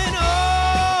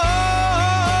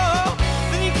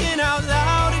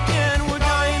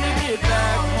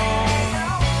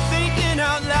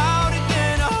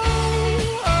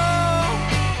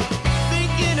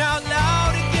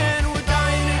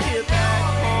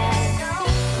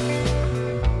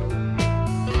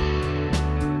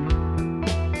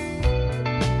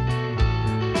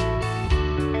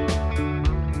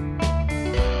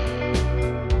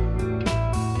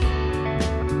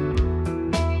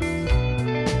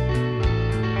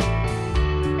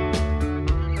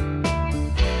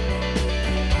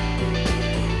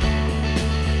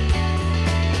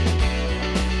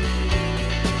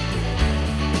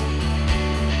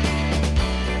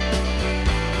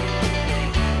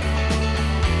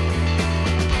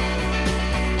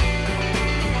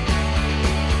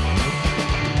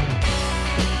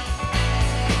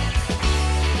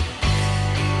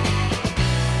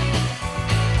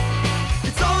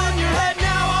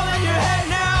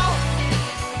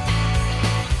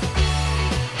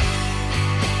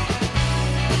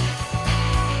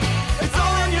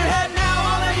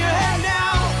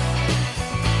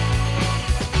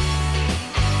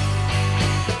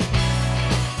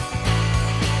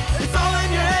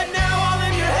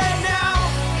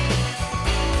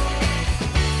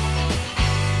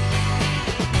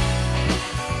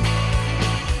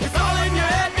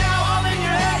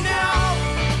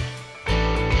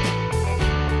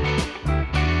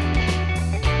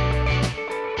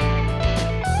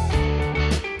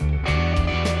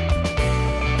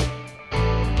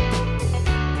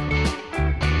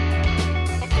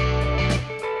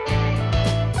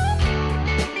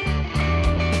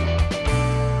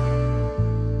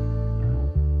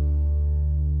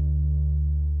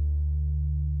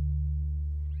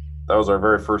That was our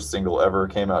very first single ever.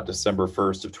 Came out December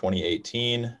 1st of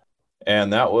 2018.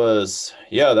 And that was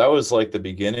like the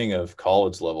beginning of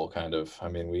college level kind of. I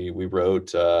mean, we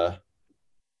wrote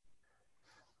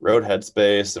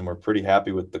Headspace, and we're pretty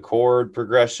happy with the chord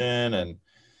progression. And,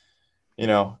 you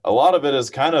know, a lot of it is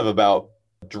kind of about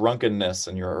drunkenness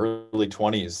in your early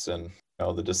 20s and, you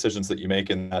know, the decisions that you make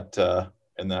in that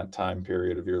time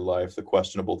period of your life, the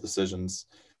questionable decisions,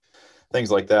 things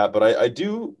like that. But I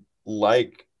do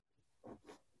like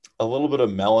a little bit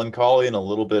of melancholy and a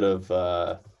little bit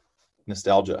of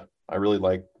nostalgia. I really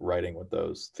like writing with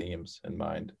those themes in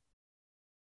mind.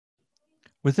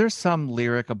 Was there some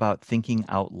lyric about thinking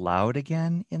out loud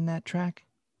again in that track?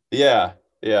 Yeah.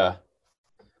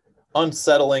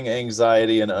 Unsettling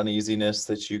anxiety and uneasiness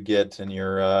that you get in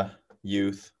your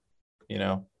youth, you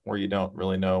know, where you don't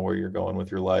really know where you're going with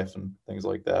your life and things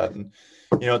like that. And,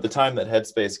 you know, at the time that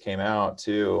Headspace came out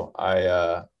too,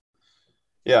 I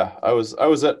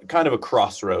was at kind of a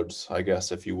crossroads, I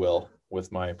guess, if you will,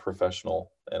 with my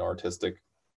professional and artistic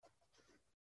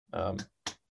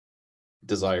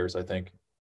desires, I think.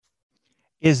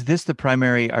 Is this the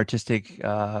primary artistic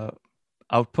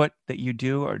output that you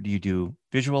do, or do you do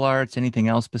visual arts, anything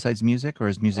else besides music, or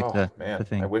is music the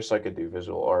thing? I wish I could do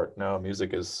visual art. No,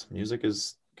 music is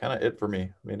kind of it for me.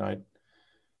 I mean, I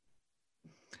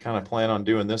kind of plan on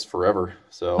doing this forever.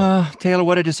 So Taylor,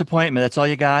 what a disappointment. That's all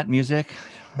you got? Music?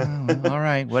 Oh, all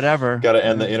right, whatever. Got to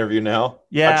end the interview now.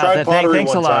 Yeah, I tried pottery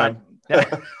thanks one a lot.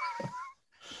 time.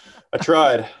 I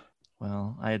tried.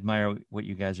 Well, I admire what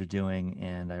you guys are doing,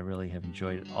 and I really have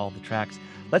enjoyed all the tracks.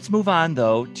 Let's move on,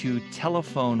 though, to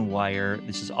Telephone Wire.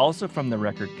 This is also from the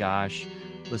record Gosh,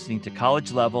 listening to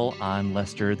College Level on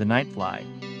Lester the Nightfly.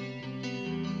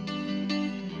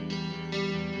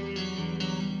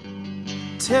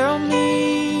 Tell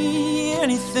me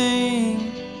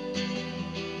anything.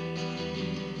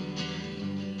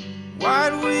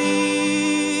 Why'd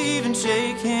we even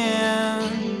shake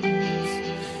hands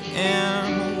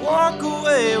and walk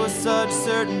away with such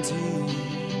certainty?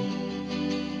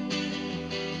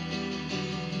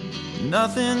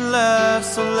 Nothing left,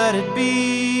 so let it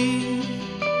be.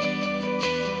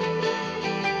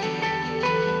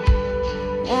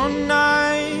 One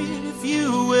night, if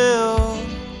you will,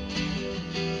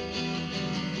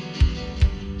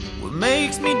 what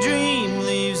makes me dream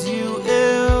leaves you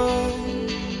ill.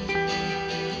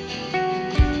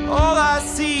 All I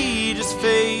see just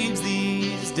fades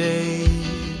these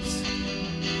days,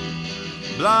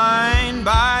 blind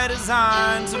by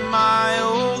design to my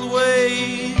old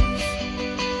ways.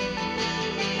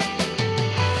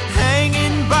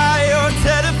 Hanging by your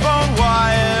telephone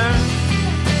wire,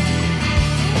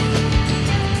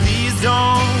 please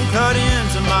don't cut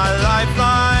into my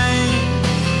lifeline.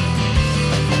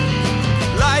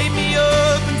 Light me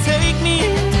up and take me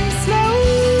in slow.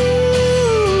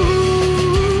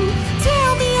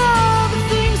 Tell me all the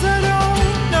things I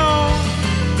don't know.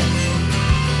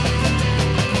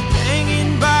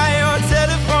 Hanging by your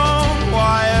telephone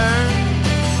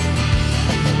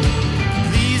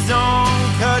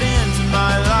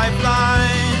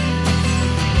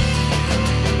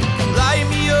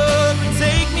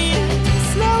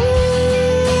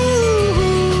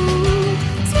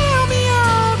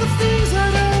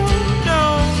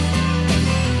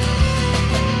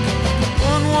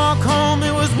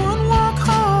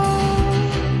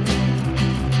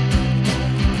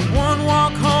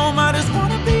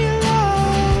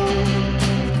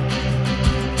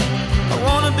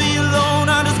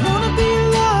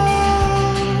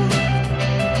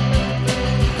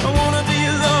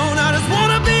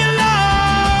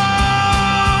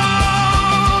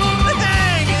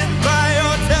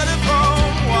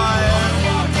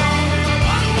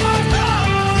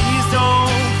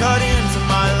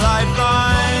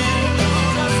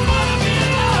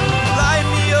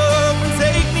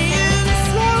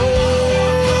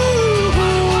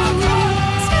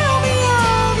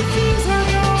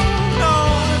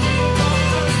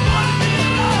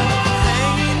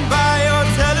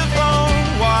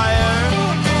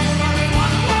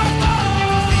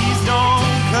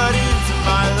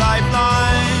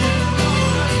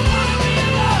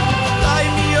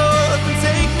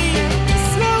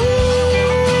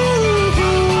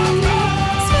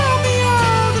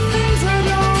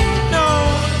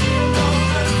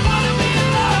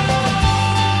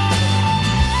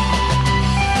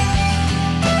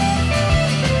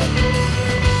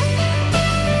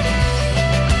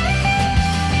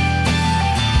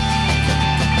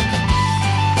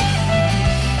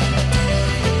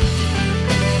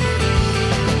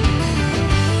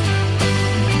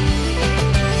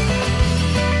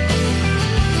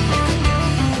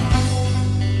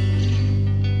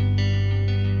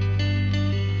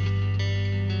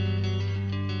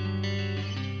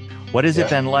What has it Yeah.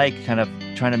 been like kind of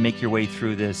trying to make your way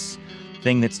through this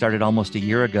thing that started almost a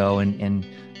year ago and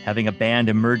having a band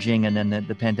emerging and then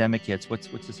the pandemic hits? What's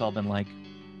this all been like?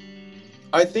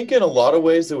 I think in a lot of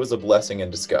ways it was a blessing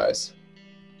in disguise.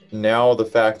 Now the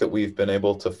fact that we've been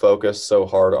able to focus so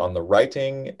hard on the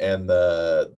writing and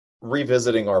the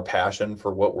revisiting our passion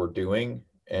for what we're doing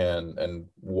and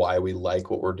why we like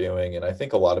what we're doing. And I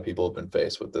think a lot of people have been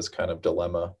faced with this kind of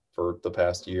dilemma for the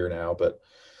past year now. But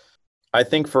I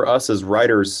think for us as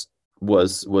writers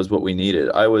was what we needed.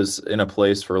 I was in a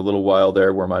place for a little while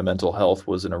there where my mental health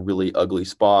was in a really ugly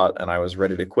spot, and I was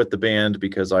ready to quit the band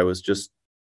because I was just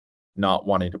not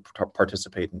wanting to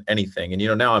participate in anything.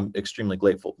 And now I'm extremely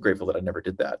grateful that I never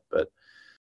did that. But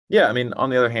yeah, I mean, on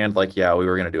the other hand, like, yeah, we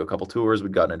were going to do a couple tours.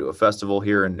 We'd gotten into a festival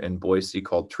here in Boise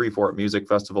called Tree Fort Music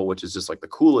Festival, which is just like the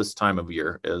coolest time of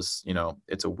year. Is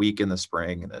it's a week in the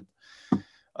spring and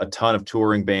a ton of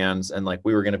touring bands, and like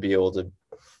we were going to be able to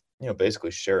basically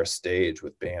share a stage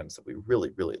with bands that we really,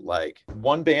 really like.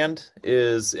 One band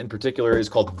in particular is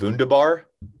called Wunderbar,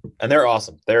 and they're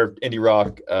awesome. They're indie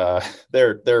rock.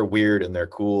 They're weird and they're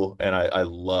cool. And I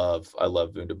love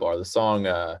Wunderbar. The song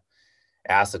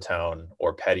Acetone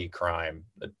or Petty Crime,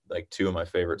 like two of my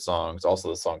favorite songs. Also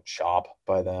the song Chop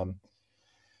by them.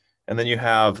 And then you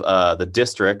have the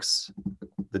Districts.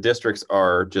 The Districts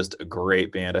are just a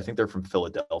great band. I think they're from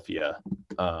Philadelphia.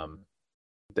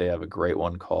 They have a great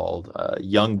one called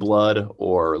Young Blood,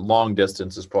 or Long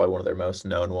Distance is probably one of their most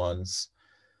known ones.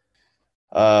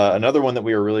 Another one that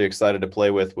we were really excited to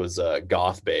play with was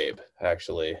Goth Babe,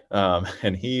 actually.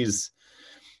 And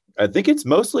I think it's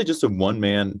mostly just a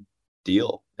one-man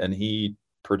deal, and he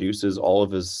produces all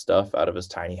of his stuff out of his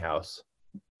tiny house,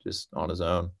 just on his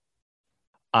own.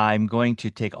 I'm going to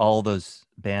take all those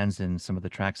bands and some of the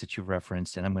tracks that you've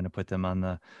referenced, and I'm going to put them on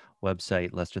the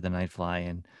website, Lester the Nightfly,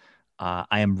 and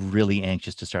I am really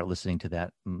anxious to start listening to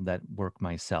that work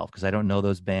myself, because I don't know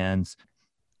those bands.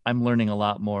 I'm learning a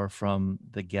lot more from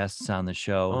the guests on the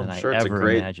show than I ever it's a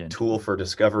great imagined. Tool for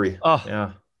discovery. Oh,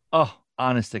 yeah. Oh,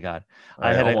 honest to God.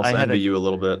 I almost envy you a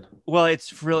little bit. Well,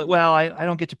 it's really, well, I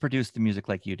don't get to produce the music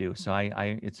like you do. So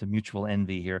it's a mutual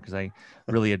envy here, because I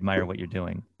really admire what you're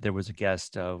doing. There was a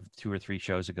guest 2 or 3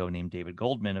 shows ago named David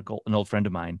Goldman, an old friend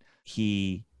of mine.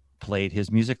 He played his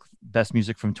best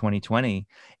music from 2020.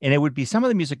 And it would be some of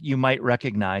the music you might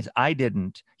recognize. I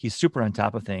didn't. He's super on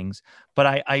top of things.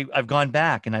 But I've gone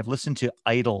back and I've listened to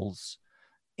Idols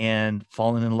and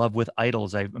fallen in love with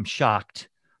Idols. I'm shocked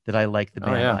that I like the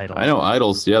band Idols. I know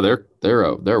Idols. Yeah, they're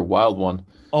a wild one.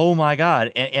 Oh my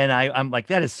God. And I'm like,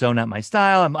 that is so not my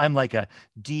style. I'm like a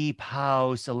deep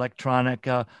house,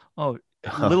 electronica.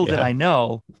 Did I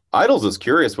know. Idols is a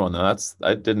curious one though.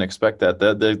 I didn't expect that.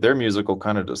 Their music will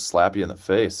kind of just slap you in the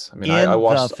face. I mean, I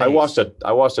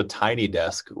watched a Tiny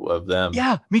Desk of them.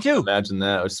 Yeah, me too. Imagine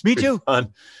that. It was me too.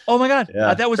 Fun. Oh my God.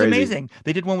 Yeah, that was crazy. Amazing.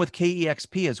 They did one with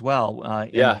KEXP as well.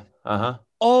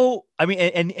 Oh, I mean,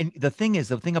 and the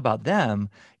thing about them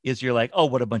is you're like, oh,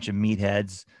 what a bunch of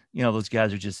meatheads. Those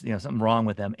guys are just, something wrong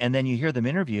with them. And then you hear them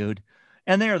interviewed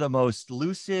and they are the most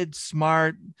lucid,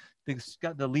 smart.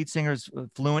 The lead singer's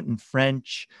fluent in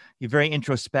French. You're very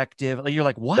introspective. You're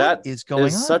like, what is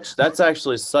going on? That's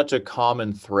actually such a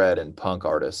common thread in punk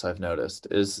artists, I've noticed,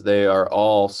 is they are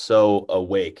all so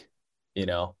awake,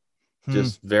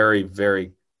 just very,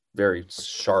 very, very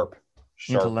sharp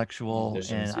intellectual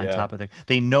and on top of it.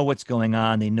 They know what's going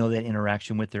on. They know that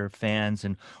interaction with their fans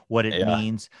and what it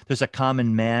means. There's a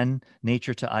common man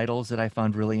nature to Idols that I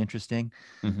found really interesting.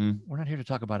 Mm-hmm. We're not here to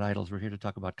talk about Idols. We're here to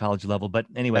talk about college level. But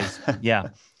anyways, yeah.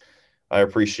 I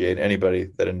appreciate anybody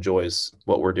that enjoys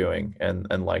what we're doing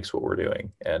and likes what we're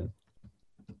doing. And,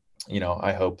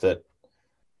 I hope that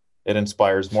it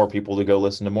inspires more people to go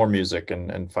listen to more music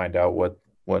and find out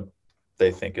what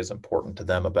they think is important to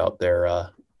them about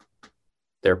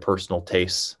their personal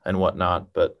tastes and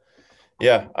whatnot. But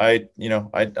yeah,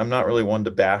 I'm not really one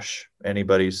to bash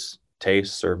anybody's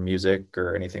tastes or music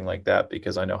or anything like that,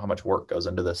 because I know how much work goes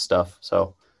into this stuff.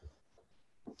 So,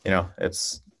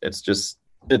 it's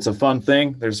a fun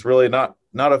thing. There's really not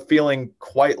a feeling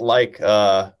quite like,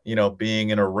 being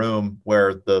in a room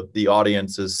where the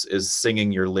audience is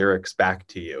singing your lyrics back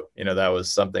to you. That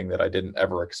was something that I didn't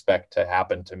ever expect to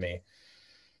happen to me,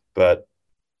 but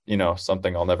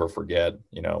something I'll never forget,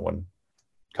 when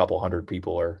a couple hundred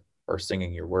people are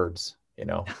singing your words,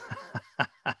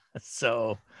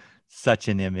 So such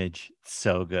an image.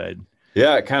 So good.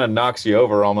 Yeah. It kind of knocks you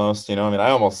over almost, I mean,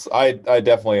 I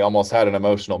definitely almost had an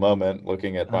emotional moment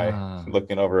looking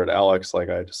over at Alex. Like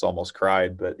I just almost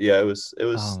cried, but yeah, it was,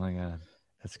 oh my God,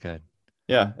 that's good.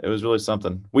 Yeah, it was really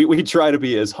something. We try to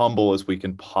be as humble as we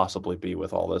can possibly be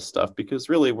with all this stuff, because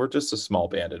really we're just a small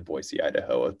band in Boise,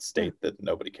 Idaho, a state that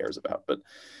nobody cares about. But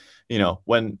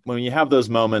when you have those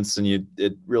moments and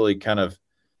it really kind of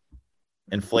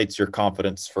inflates your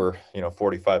confidence for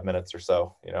 45 minutes or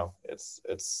so. It's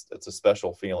a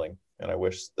special feeling, and I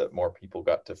wish that more people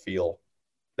got to feel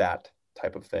that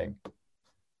type of thing.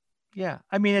 Yeah,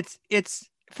 I mean, it's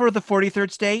for the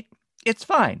 43rd state. It's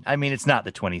fine. I mean, it's not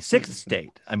the 26th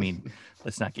state. I mean,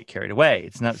 let's not get carried away.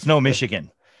 It's no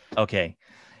Michigan. Okay,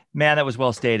 man, that was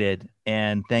well stated,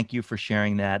 and thank you for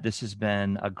sharing that. This has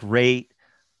been a great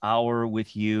hour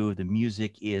with you. The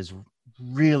music is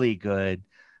really good,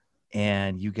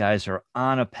 and you guys are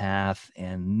on a path,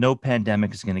 and no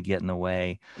pandemic is going to get in the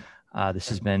way. This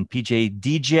has been PJ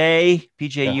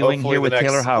Ewing here with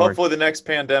Taylor Howard. Hopefully the next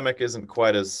pandemic isn't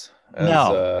quite as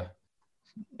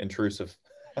intrusive.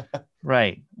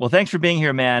 Right. Well, thanks for being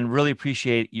here, man. Really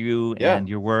appreciate you and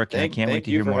your work. And I can't wait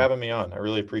to hear more. Thank you for having me on. I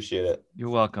really appreciate it. You're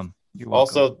welcome.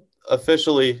 Also,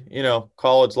 officially,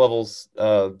 college levels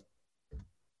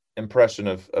impression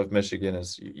of Michigan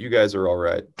is you guys are all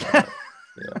right.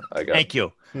 Thank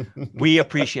you. We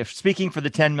appreciate, speaking for the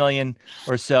 10 million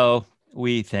or so,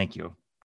 we thank you.